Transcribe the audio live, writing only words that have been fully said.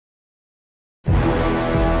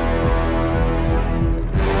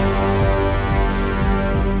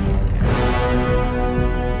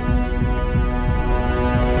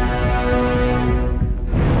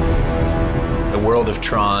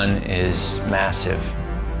Tron is massive.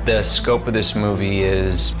 The scope of this movie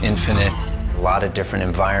is infinite, a lot of different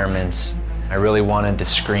environments. I really wanted the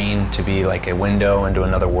screen to be like a window into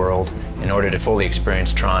another world. In order to fully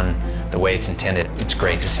experience Tron the way it's intended, it's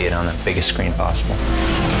great to see it on the biggest screen possible.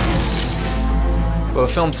 Well,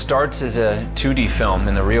 the film starts as a 2D film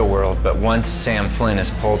in the real world, but once Sam Flynn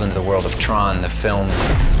is pulled into the world of Tron, the film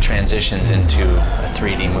transitions into a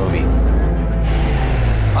 3D movie.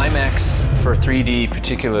 IMAX for 3D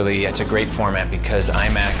particularly, it's a great format because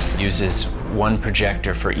IMAX uses one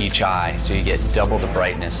projector for each eye, so you get double the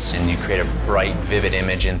brightness and you create a bright, vivid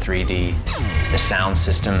image in 3D. The sound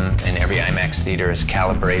system in every IMAX theater is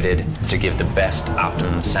calibrated to give the best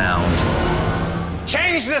optimum sound.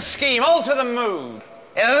 Change the scheme, alter the mood.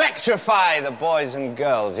 Electrify the boys and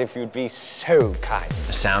girls, if you'd be so kind.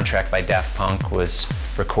 The soundtrack by Daft Punk was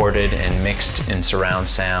recorded and mixed in surround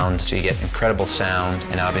sound, so you get incredible sound,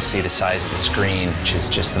 and obviously the size of the screen, which is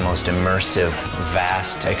just the most immersive,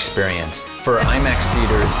 vast experience. For IMAX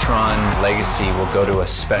theaters, Tron Legacy will go to a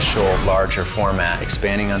special, larger format,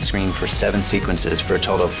 expanding on screen for 7 sequences for a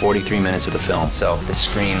total of 43 minutes of the film. So the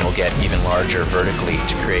screen will get even larger vertically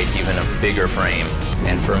to create even a bigger frame.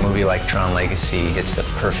 And for a movie like Tron Legacy, it's the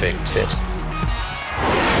perfect fit.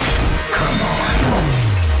 Come on.